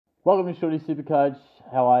Welcome to Shorty Supercoach.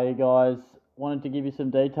 How are you guys? Wanted to give you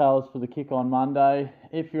some details for the kick on Monday.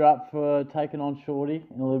 If you're up for taking on Shorty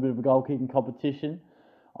in a little bit of a goal kicking competition,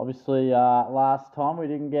 obviously last time we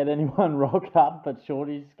didn't get anyone rock up, but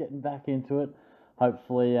Shorty's getting back into it.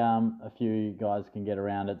 Hopefully a few of you guys can get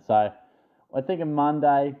around it. So I think on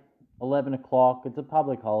Monday, 11 o'clock, it's a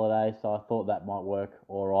public holiday, so I thought that might work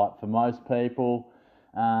all right for most people.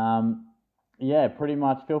 Yeah, pretty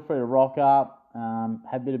much feel free to rock up,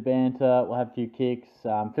 have a bit of banter, we'll have a few kicks,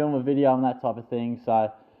 film a video and that type of thing.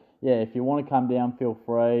 So, yeah, if you want to come down, feel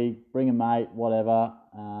free, bring a mate, whatever,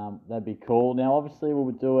 that'd be cool. Now, obviously, we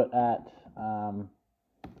would do it at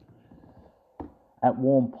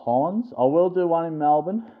Warm Ponds. I will do one in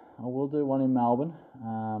Melbourne.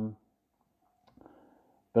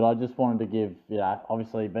 But I just wanted to give,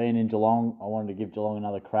 obviously being in Geelong, I wanted to give Geelong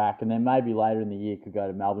another crack, and then maybe later in the year could go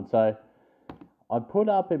to Melbourne. So I put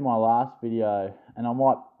up in my last video, and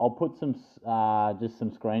I'll put some just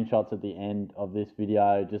some screenshots at the end of this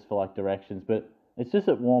video just for like directions. But it's just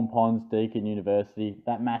at Warm Ponds, Deakin University,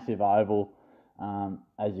 that massive oval.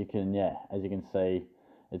 As you can see,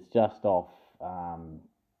 it's just off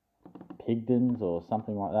Pigdens or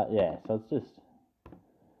something like that. Yeah, so it's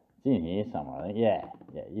in here somewhere, I think. Yeah.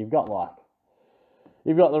 You've got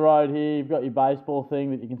the road here. You've got your baseball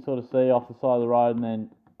thing that you can sort of see off the side of the road, and then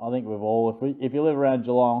I think if you live around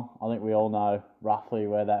Geelong, I think we all know roughly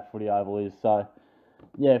where that footy oval is. So,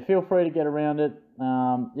 yeah, feel free to get around it.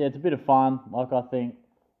 Yeah, it's a bit of fun. I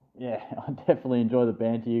definitely enjoy the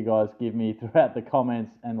banter you guys give me throughout the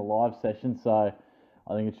comments and the live session. So,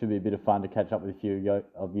 I think it should be a bit of fun to catch up with a few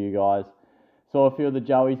of you guys. Saw a few of the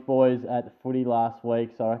Joey's boys at the footy last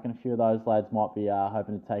week, so I reckon a few of those lads might be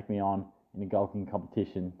hoping to take me on in a goal kicking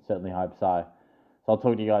competition. Certainly hope so. So I'll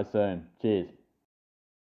talk to you guys soon. Cheers.